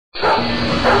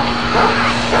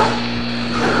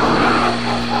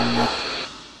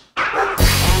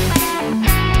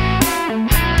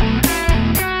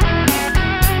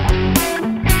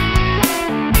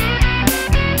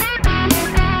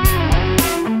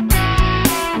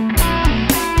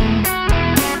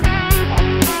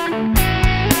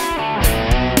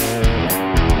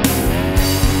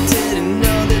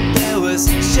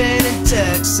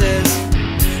Texas,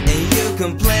 and you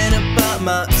complain about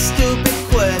my stupid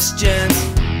questions,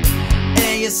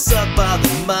 and you suck by the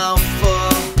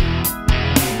mouthful.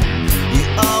 You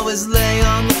always lay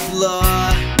on the floor,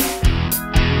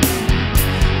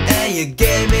 and you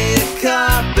gave me a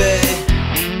copy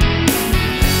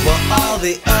while all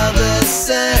the others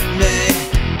sent me.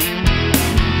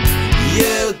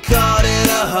 You called it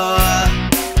a whore.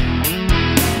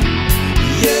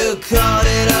 You called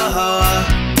it a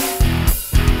whore.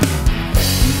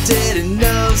 Didn't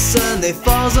know Sunday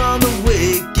falls on the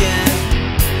weekend,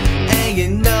 and you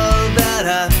know that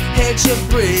I hate your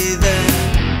breathing.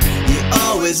 You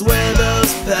always wear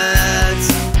those pads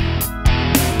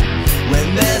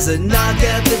when there's a knock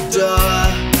at the door,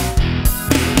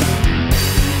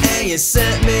 and you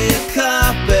sent me a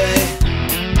copy.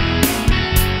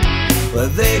 Well,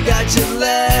 they got your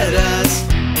letters.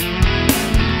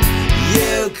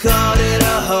 You called it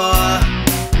a whore.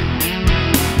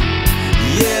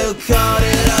 You called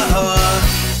it a whore.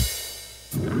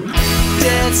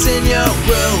 Dance in your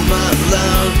room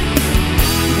alone,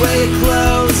 wear your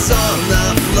clothes on the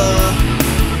floor,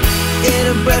 eat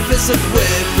a breakfast of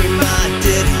whipped cream, I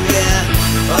did,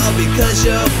 yeah, all because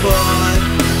you're bored.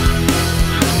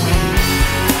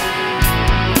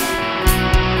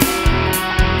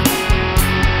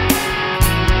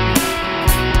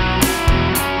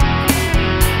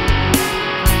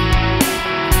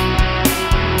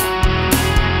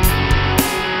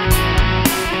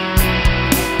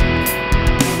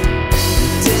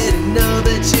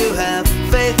 You have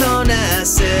faith on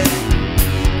acid,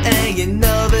 and you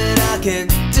know that I can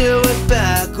do it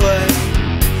backwards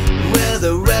with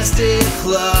the rest of your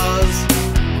clothes.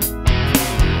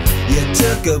 You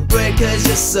took a break cause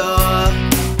you're sore,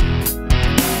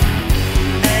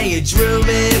 and you drew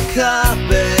me a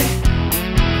copy.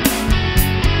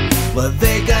 Well,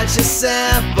 they got your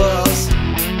samples.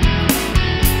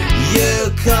 You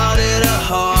called it a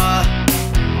whore.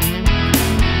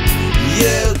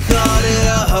 You called it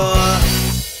a whore.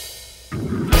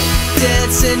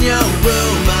 Dance in your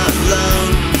room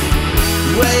alone,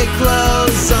 wear your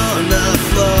clothes on the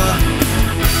floor,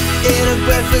 eat a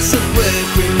breakfast of whipped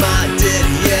cream, I did,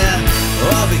 yeah,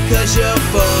 all because you're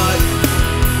bored.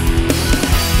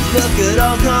 Look it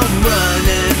all come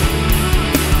running,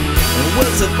 and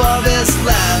what's of all this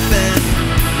laughing,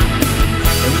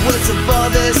 and what's of all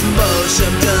this motion?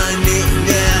 I'm done eating,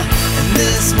 yeah, and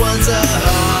this one's a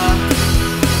whore.